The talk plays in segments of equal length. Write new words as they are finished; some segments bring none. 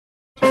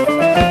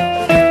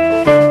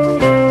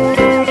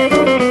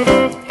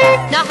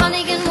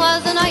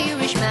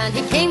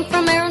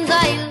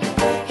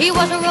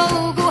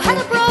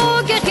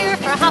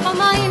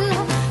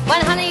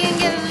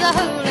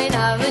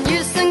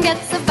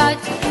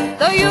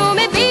Though you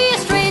may be a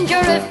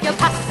stranger, if you're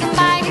passing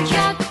by and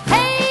shout,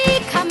 hey,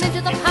 come into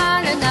the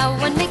parlour now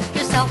and make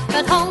yourself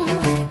at home.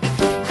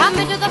 Come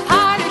into the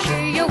parlour, sure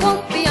you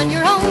won't be on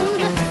your own.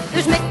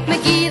 There's Mick,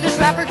 McGee, there's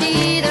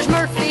Rafferty, there's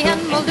Murphy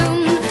and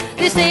Muldoon.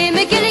 They say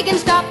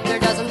McGilligan's doctor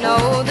doesn't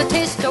know the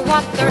taste of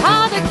what they're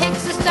how the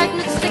kegs are starting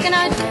and sticking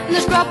out, and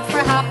there's grub for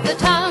half the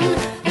town.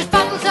 There's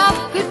bottles of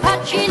good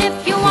Poteen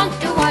if you want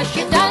to wash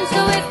it down.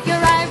 So if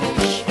you're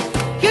Irish,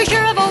 you're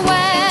sure of a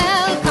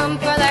welcome,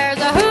 for there's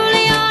a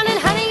Hooley on in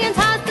Hannigan's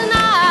house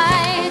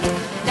tonight.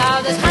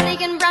 Now there's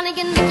Hannigan,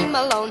 Brannigan, Mick,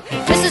 Malone.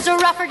 This is a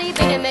Rafferty,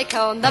 Bridget,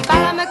 McKewn. The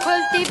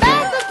Ballamaquillty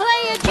Band will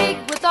play a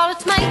jig with all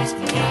its might,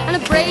 and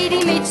if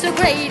Brady meets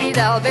O'Grady,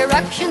 there'll be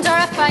ructions or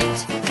a fight.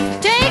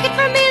 Take it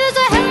from me, there's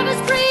a hell of a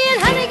spree in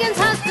Hannigan's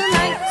house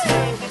tonight.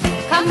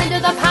 Come into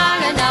the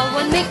parlour now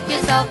and make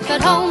yourself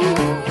at home.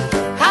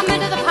 Come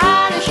into the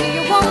parlour, sure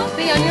you won't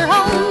be on your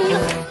own.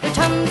 There's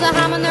tons of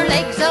ham on their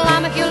legs, a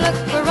lamb if you look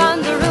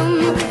around the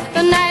room.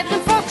 The knives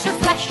and forks are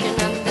flashing,